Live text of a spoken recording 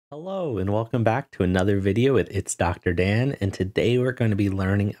Hello and welcome back to another video with ItsDrDan, and today we're going to be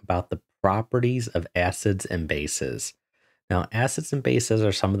learning about the properties of acids and bases. Now, acids and bases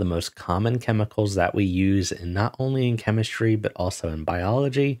are some of the most common chemicals that we use not only in chemistry but also in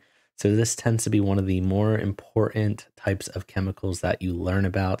biology. So this tends to be one of the more important types of chemicals that you learn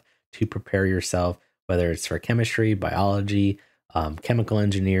about to prepare yourself, whether it's for chemistry, biology, chemical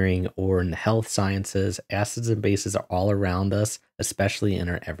engineering, or in the health sciences. Acids and bases are all around us, especially in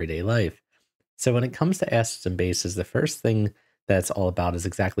our everyday life. So when it comes to acids and bases, the first thing that's all about is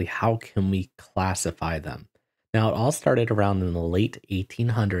exactly how can we classify them. Now, it all started around in the late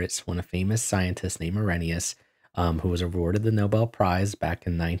 1800s when a famous scientist named Arrhenius, who was awarded the Nobel Prize back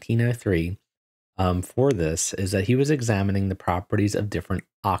in 1903 for this, is that he was examining the properties of different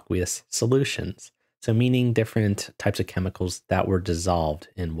aqueous solutions. So meaning different types of chemicals that were dissolved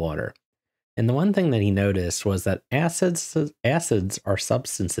in water. And the one thing that he noticed was that acids are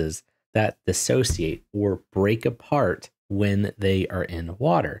substances that dissociate or break apart when they are in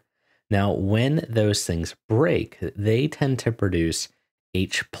water. Now, when those things break, they tend to produce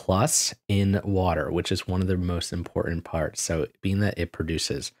H plus in water, which is one of the most important parts. So being that it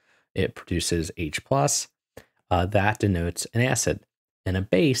produces H plus, that denotes an acid. And a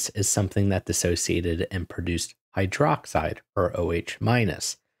base is something that dissociated and produced hydroxide, or OH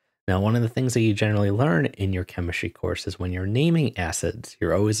minus. Now, one of the things that you generally learn in your chemistry course is when you're naming acids,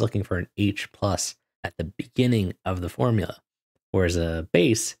 you're always looking for an H plus at the beginning of the formula. Whereas a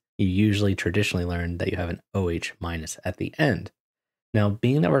base, you usually traditionally learn that you have an OH minus at the end. Now,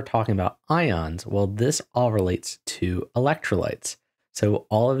 being that we're talking about ions, well, this all relates to electrolytes. So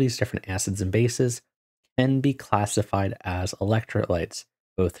all of these different acids and bases can be classified as electrolytes,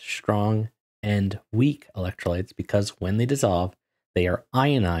 both strong and weak electrolytes, because when they dissolve, they are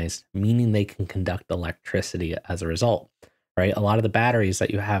ionized, meaning they can conduct electricity as a result, right? A lot of the batteries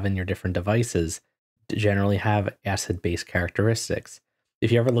that you have in your different devices generally have acid-base characteristics.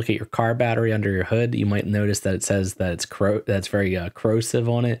 If you ever look at your car battery under your hood, you might notice that it says that it's very corrosive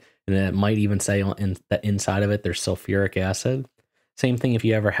on it, and it might even say that inside of it there's sulfuric acid. Same thing if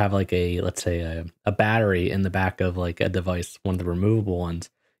you ever have like let's say a battery in the back of like a device, one of the removable ones,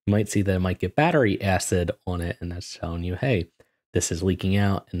 you might see that it might get battery acid on it, and that's telling you, hey, this is leaking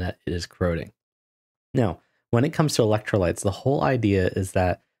out and that it is corroding. Now, when it comes to electrolytes, the whole idea is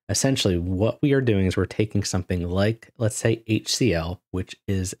that essentially what we are doing is we're taking something like, let's say HCl, which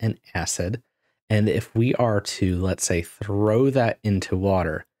is an acid, and if we are to, let's say, throw that into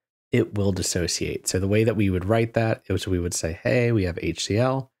water, it will dissociate. So the way that we would write that is we would say, hey, we have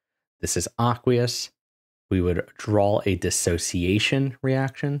HCl, this is aqueous. We would draw a dissociation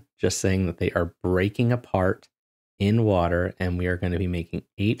reaction, just saying that they are breaking apart in water, and we are going to be making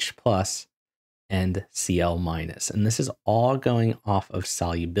H plus and Cl minus. And this is all going off of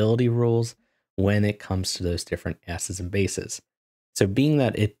solubility rules when it comes to those different acids and bases. So being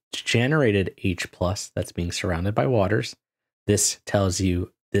that it generated H plus that's being surrounded by waters, this tells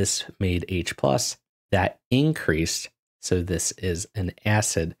you this made H plus, that increased, so this is an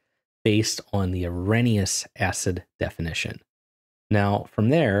acid based on the Arrhenius acid definition. Now, from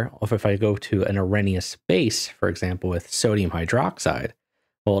there, if I go to an Arrhenius base, for example, with sodium hydroxide,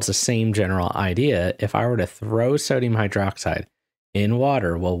 well, it's the same general idea. If I were to throw sodium hydroxide in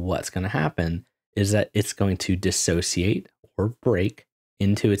water, well, what's going to happen is that it's going to dissociate or break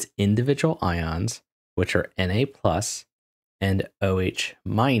into its individual ions, which are Na plus and OH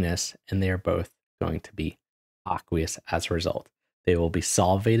minus, and they are both going to be aqueous as a result. They will be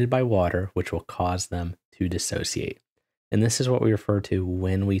solvated by water, which will cause them to dissociate. And this is what we refer to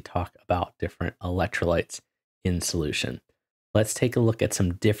when we talk about different electrolytes in solution. Let's take a look at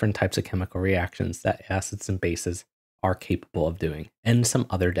some different types of chemical reactions that acids and bases are capable of doing, and some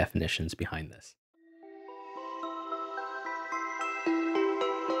other definitions behind this.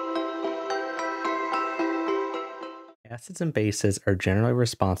 Acids and bases are generally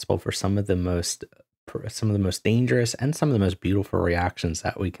responsible for some of the most dangerous and some of the most beautiful reactions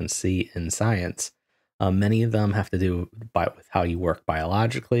that we can see in science. Many of them have to do with how you work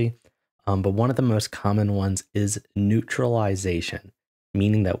biologically, but one of the most common ones is neutralization,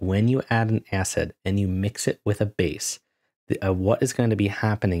 meaning that when you add an acid and you mix it with a base, what is going to be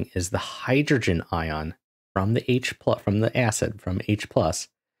happening is the hydrogen ion from the acid, from H plus,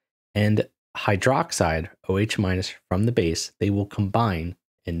 and hydroxide, OH minus, from the base, they will combine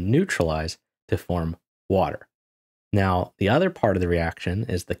and neutralize to form water. Now, the other part of the reaction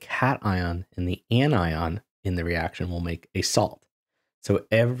is the cation and the anion in the reaction will make a salt. So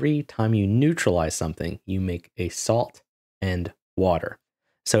every time you neutralize something, you make a salt and water.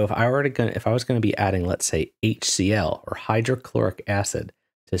 So if I was going to be adding, let's say, HCl or hydrochloric acid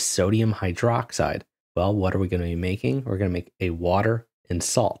to sodium hydroxide. Well, what are we going to be making? We're going to make a water and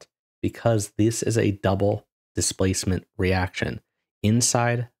salt because this is a double displacement reaction.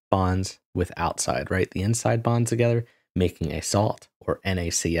 Inside bonds with outside, right? The inside bonds together making a salt or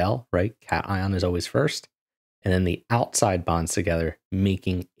NaCl, right? Cation is always first. And then the outside bonds together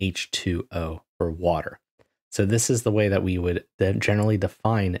making H2O or water. So this is the way that we would then generally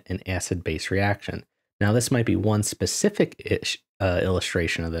define an acid-base reaction. Now this might be one specific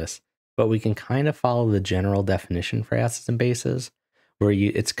illustration of this, but we can kind of follow the general definition for acids and bases, where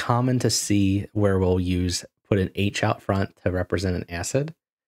it's common to see where we'll put an H out front to represent an acid.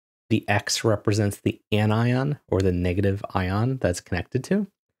 The X represents the anion or the negative ion that's connected to,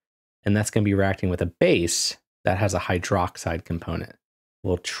 and that's going to be reacting with a base that has a hydroxide component.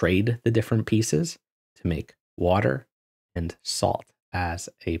 We'll trade the different pieces to make water and salt as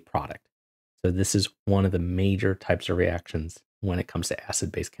a product. So this is one of the major types of reactions when it comes to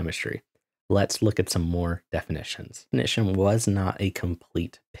acid-base chemistry. Let's look at some more definitions. Definition was not a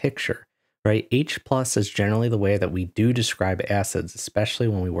complete picture, right? H plus is generally the way that we do describe acids, especially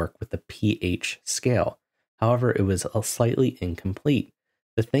when we work with the pH scale. However, it was slightly incomplete.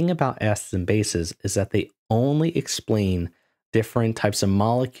 The thing about acids and bases is that they only explain different types of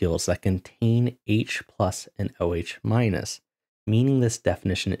molecules that contain H plus and OH minus, meaning this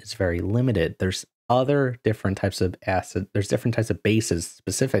definition is very limited. There's other different types of there's different types of bases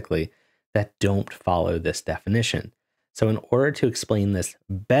specifically that don't follow this definition. So in order to explain this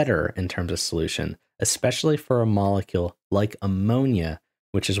better in terms of solution, especially for a molecule like ammonia,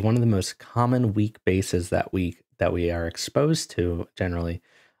 which is one of the most common weak bases that we are exposed to generally,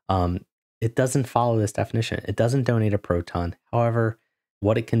 it doesn't follow this definition. It doesn't donate a proton. However,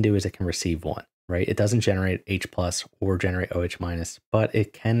 what it can do is it can receive one, right? It doesn't generate H plus or generate OH minus, but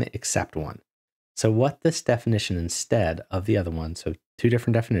it can accept one. So what this definition instead of the other one, so two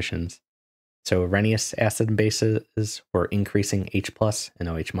different definitions. So Arrhenius acid and bases were increasing H plus and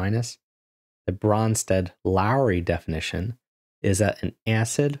OH minus. The Bronsted-Lowry definition is that an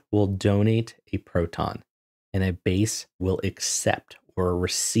acid will donate a proton and a base will accept or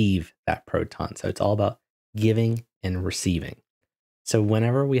receive that proton. So it's all about giving and receiving. So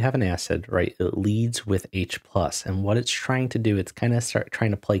whenever we have an acid, right, it leads with H plus, and what it's trying to do, it's kind of start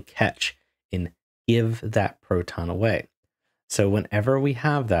trying to play catch and give that proton away. So whenever we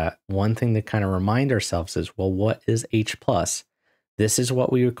have that, one thing to kind of remind ourselves is, well, what is H plus? This is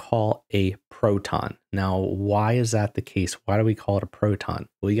what we would call a proton. Now, why is that the case? Why do we call it a proton?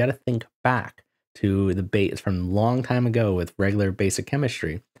 Well, you got to think back to the base from a long time ago with regular basic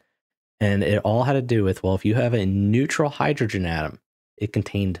chemistry. And it all had to do with, well, if you have a neutral hydrogen atom, it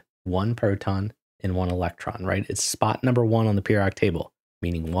contained one proton and one electron, right? It's spot number 1 on the periodic table,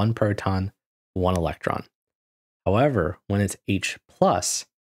 meaning one proton, one electron. However, when it's H plus,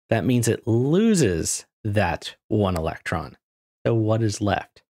 that means it loses that one electron. So what is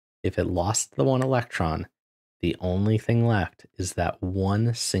left? If it lost the one electron, the only thing left is that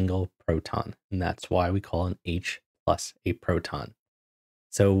one single proton. And that's why we call an H plus a proton.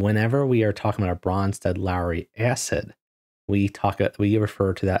 So whenever we are talking about a Bronsted-Lowry acid, we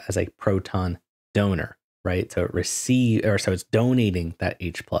refer to that as a proton donor, right? So it's donating that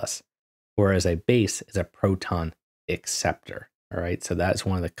H plus, whereas a base is a proton acceptor. All right. So that's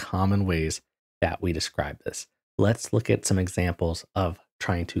one of the common ways that we describe this. Let's look at some examples of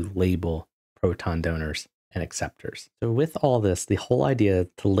trying to label proton donors and acceptors. So with all this, the whole idea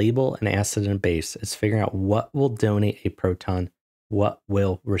to label an acid and a base is figuring out what will donate a proton, what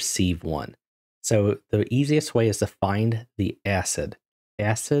will receive one. So the easiest way is to find the acid.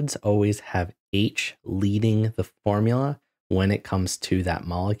 Acids always have H leading the formula when it comes to that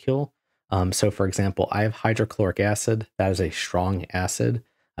molecule. So for example, I have hydrochloric acid. That is a strong acid.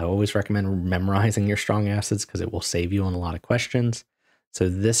 I always recommend memorizing your strong acids because it will save you on a lot of questions. So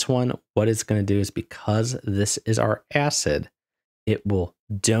this one, what it's going to do is, because this is our acid, it will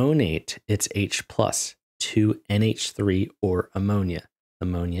donate its H plus to NH3 or ammonia.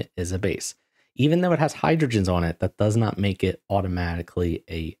 Ammonia is a base. Even though it has hydrogens on it, that does not make it automatically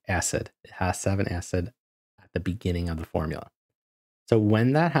an acid. It has to have an acid at the beginning of the formula. So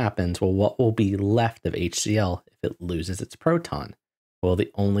when that happens, well, what will be left of HCl if it loses its proton? Well,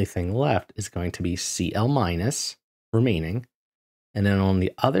 the only thing left is going to be Cl minus remaining. And then on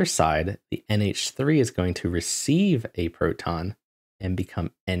the other side, the NH3 is going to receive a proton and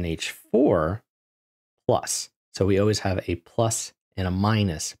become NH4 plus. So we always have a plus and a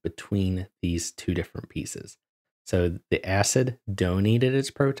minus between these two different pieces. So the acid donated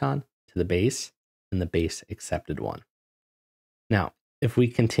its proton to the base and the base accepted one. Now, if we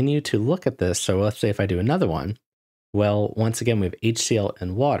continue to look at this, so let's say if I do another one, Well, once again, we have HCl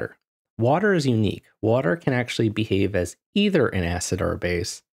and water. Water is unique. Water can actually behave as either an acid or a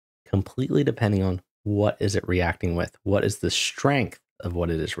base, completely depending on what is it reacting with, what is the strength of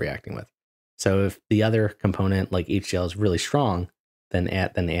what it is reacting with. So if the other component, like HCl, is really strong, then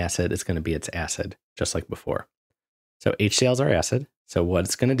the acid is going to be its acid, just like before. So HCl is our acid. So what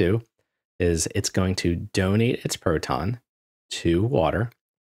it's going to do is it's going to donate its proton to water.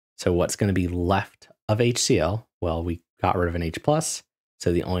 So what's going to be left of HCl? Well, we got rid of an H+,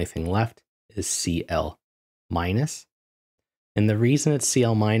 so the only thing left is Cl-. And the reason it's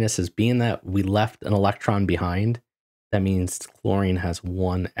Cl- is being that we left an electron behind. That means chlorine has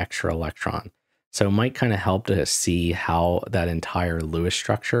one extra electron. So it might kind of help to see how that entire Lewis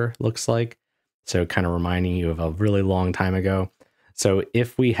structure looks like. So kind of reminding you of a really long time ago. So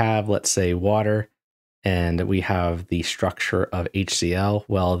if we have, let's say, water and we have the structure of HCl,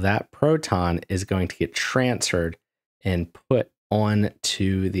 well, that proton is going to get transferred and put on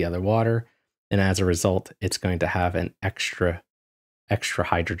to the other water. And as a result, it's going to have an extra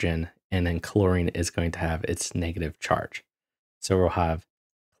hydrogen, and then chlorine is going to have its negative charge. So we'll have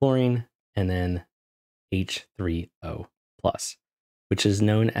chlorine and then H3O+, which is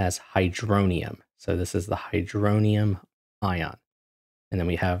known as hydronium. So this is the hydronium ion. And then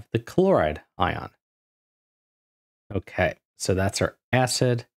we have the chloride ion. Okay, so that's our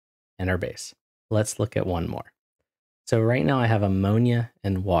acid and our base. Let's look at one more. So right now I have ammonia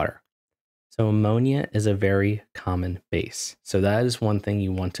and water. So ammonia is a very common base. So that is one thing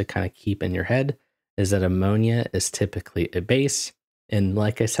you want to kind of keep in your head, is that ammonia is typically a base. And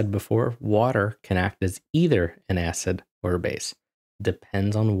like I said before, water can act as either an acid or a base.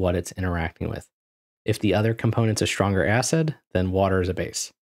 Depends on what it's interacting with. If the other component's a stronger acid, then water is a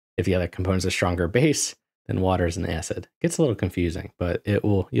base. If the other component's a stronger base, then water is an acid. It gets a little confusing, but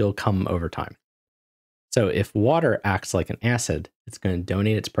you'll come over time. So if water acts like an acid, it's going to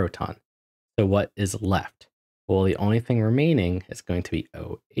donate its proton. So what is left? Well, the only thing remaining is going to be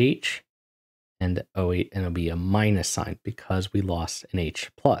OH and OH, and it'll be a minus sign because we lost an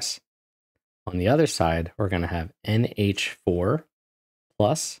H+. On the other side, we're going to have NH4+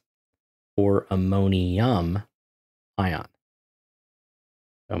 or ammonium ion.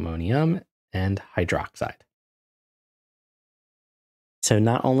 Ammonium and hydroxide. So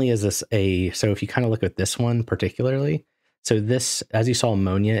not only is this so if you kind of look at this one particularly, so this, as you saw,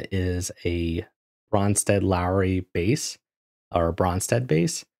 ammonia is a Bronsted-Lowry base or a Bronsted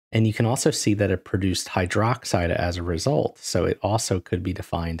base. And you can also see that it produced hydroxide as a result. So it also could be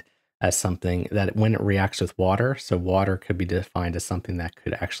defined as something that when it reacts with water, so water could be defined as something that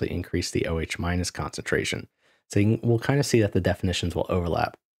could actually increase the OH- concentration. So we'll kind of see that the definitions will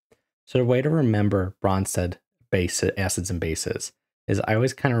overlap. So the way to remember Bronsted acids and bases is I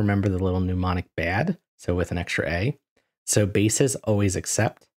always kind of remember the little mnemonic BAD, so with an extra A. So bases always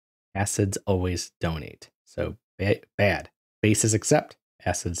accept, acids always donate. So BAD, bases accept,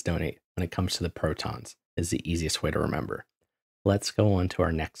 acids donate. When it comes to the protons is the easiest way to remember. Let's go on to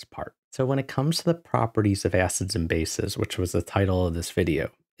our next part. So when it comes to the properties of acids and bases, which was the title of this video,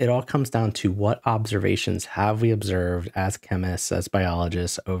 it all comes down to what observations have we observed as chemists, as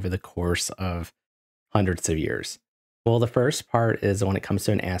biologists over the course of hundreds of years. Well, the first part is when it comes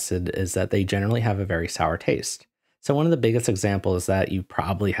to an acid is that they generally have a very sour taste. So one of the biggest examples that you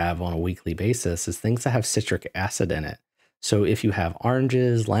probably have on a weekly basis is things that have citric acid in it. So if you have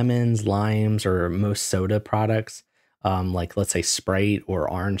oranges, lemons, limes, or most soda products, like let's say Sprite or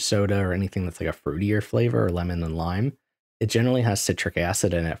orange soda or anything that's like a fruitier flavor or lemon and lime, it generally has citric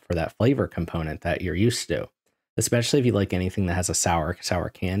acid in it for that flavor component that you're used to. Especially if you like anything that has a sour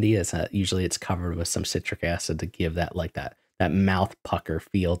candy, usually it's covered with some citric acid to give that that mouth pucker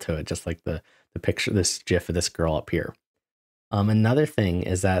feel to it, just like the picture, this GIF of this girl up here. Another thing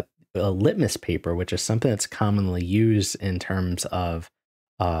is that a litmus paper, which is something that's commonly used in terms of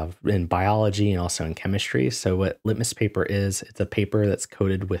in biology and also in chemistry. So what litmus paper is, it's a paper that's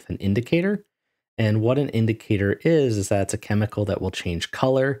coated with an indicator. And what an indicator is that it's a chemical that will change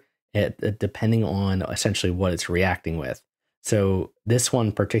color depending on essentially what it's reacting with. So this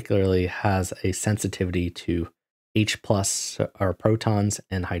one particularly has a sensitivity to H+ or protons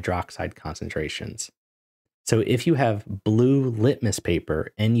and hydroxide concentrations. So if you have blue litmus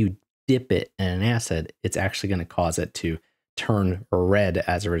paper and you dip it in an acid, it's actually going to cause it to turn red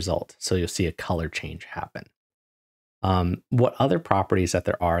as a result. So you'll see a color change happen. What other properties that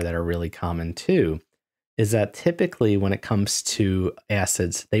there are that are really common too is that typically when it comes to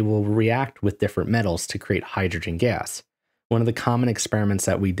acids, they will react with different metals to create hydrogen gas. One of the common experiments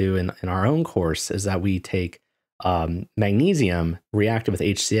that we do in our own course is that we take magnesium reacted with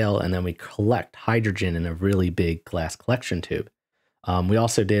HCl, and then we collect hydrogen in a really big glass collection tube. We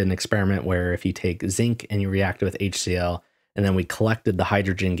also did an experiment where if you take zinc and you react it with HCl, and then we collected the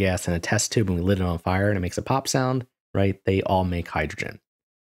hydrogen gas in a test tube and we lit it on fire and it makes a pop sound, right? They all make hydrogen.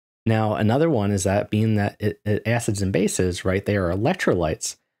 Now, another one is that being that acids and bases, right, they are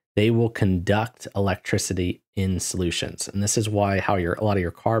electrolytes, they will conduct electricity in solutions. And this is why how a lot of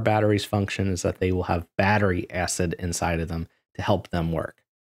your car batteries function is that they will have battery acid inside of them to help them work.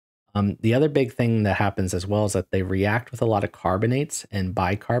 The other big thing that happens as well is that they react with a lot of carbonates and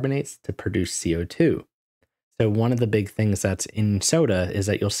bicarbonates to produce CO2. So one of the big things that's in soda is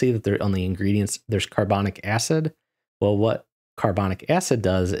that you'll see that there on the ingredients, there's carbonic acid. Well, what carbonic acid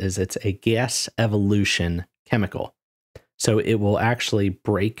does is it's a gas evolution chemical. So it will actually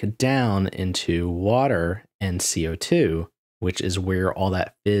break down into water and CO2, which is where all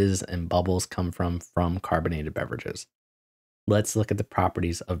that fizz and bubbles come from carbonated beverages. Let's look at the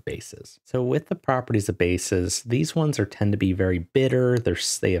properties of bases. So with the properties of bases, these ones tend to be very bitter.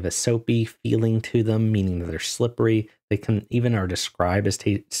 They have a soapy feeling to them, meaning that they're slippery. They can even are described as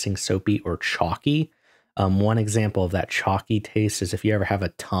tasting soapy or chalky. One example of that chalky taste is if you ever have a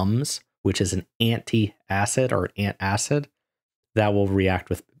Tums, which is an anti-acid or an antacid, that will react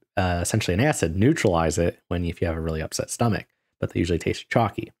with essentially an acid, neutralize it if you have a really upset stomach, but they usually taste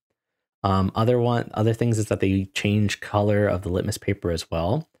chalky. Other things is that they change color of the litmus paper as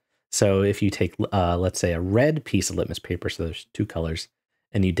well. So if you take, let's say, a red piece of litmus paper, so there's two colors,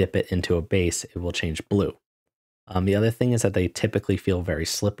 and you dip it into a base, it will change blue. The other thing is that they typically feel very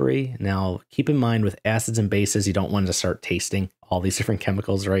slippery. Now, keep in mind with acids and bases, you don't want to start tasting all these different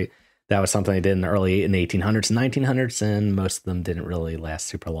chemicals, right? That was something they did in the 1800s and 1900s, and most of them didn't really last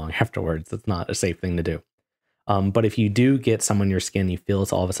super long afterwards. It's not a safe thing to do. But if you do get some on your skin, you feel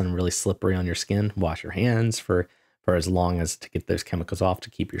it's all of a sudden really slippery on your skin, wash your hands for as long as to get those chemicals off to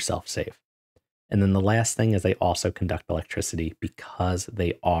keep yourself safe. And then the last thing is they also conduct electricity because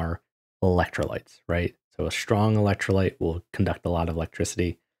they are electrolytes, right? So a strong electrolyte will conduct a lot of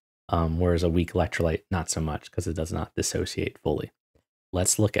electricity, whereas a weak electrolyte, not so much because it does not dissociate fully.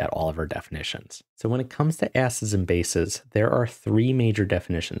 Let's look at all of our definitions. So when it comes to acids and bases, there are three major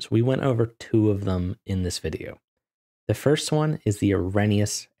definitions. We went over two of them in this video. The first one is the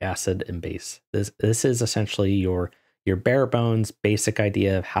Arrhenius acid and base. This is essentially your bare bones basic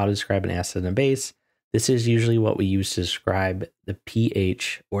idea of how to describe an acid and base. This is usually what we use to describe the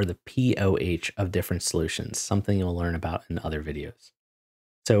pH or the pOH of different solutions, something you'll learn about in other videos.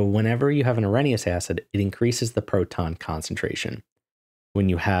 So whenever you have an Arrhenius acid, it increases the proton concentration. When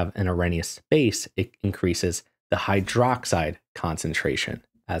you have an Arrhenius base, it increases the hydroxide concentration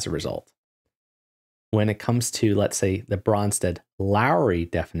as a result. When it comes to, let's say, the Bronsted-Lowry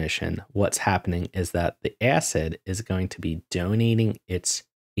definition, what's happening is that the acid is going to be donating its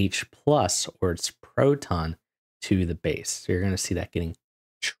H+ or its proton to the base. So you're going to see that getting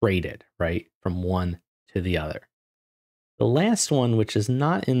traded, right, from one to the other. The last one, which is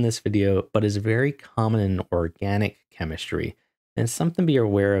not in this video, but is very common in organic chemistry, and something to be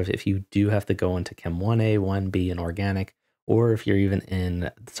aware of if you do have to go into Chem 1A, 1B, and organic, or if you're even in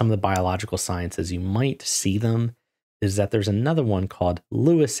some of the biological sciences, you might see them, is that there's another one called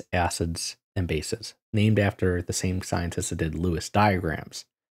Lewis acids and bases, named after the same scientist that did Lewis diagrams.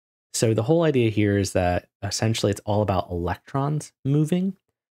 So the whole idea here is that essentially it's all about electrons moving.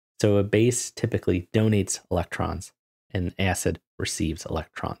 So a base typically donates electrons, and acid receives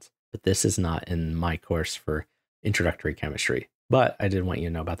electrons. But this is not in my course for introductory chemistry. But I did want you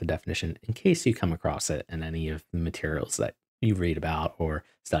to know about the definition in case you come across it in any of the materials that you read about or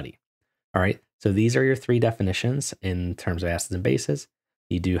study. All right, so these are your three definitions in terms of acids and bases.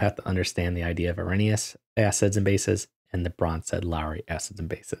 You do have to understand the idea of Arrhenius acids and bases and the Bronsted-Lowry acids and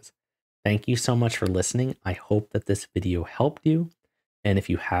bases. Thank you so much for listening. I hope that this video helped you. And if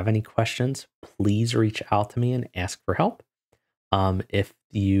you have any questions, please reach out to me and ask for help. If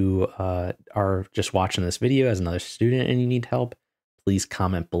you are just watching this video as another student and you need help, please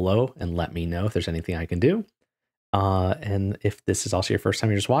comment below and let me know if there's anything I can do. And if this is also your first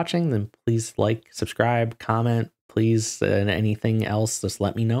time you're just watching, then please like, subscribe, comment, please, and anything else, just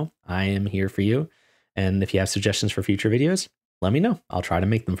let me know. I am here for you. And if you have suggestions for future videos, let me know. I'll try to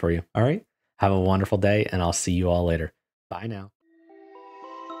make them for you. All right. Have a wonderful day, and I'll see you all later. Bye now.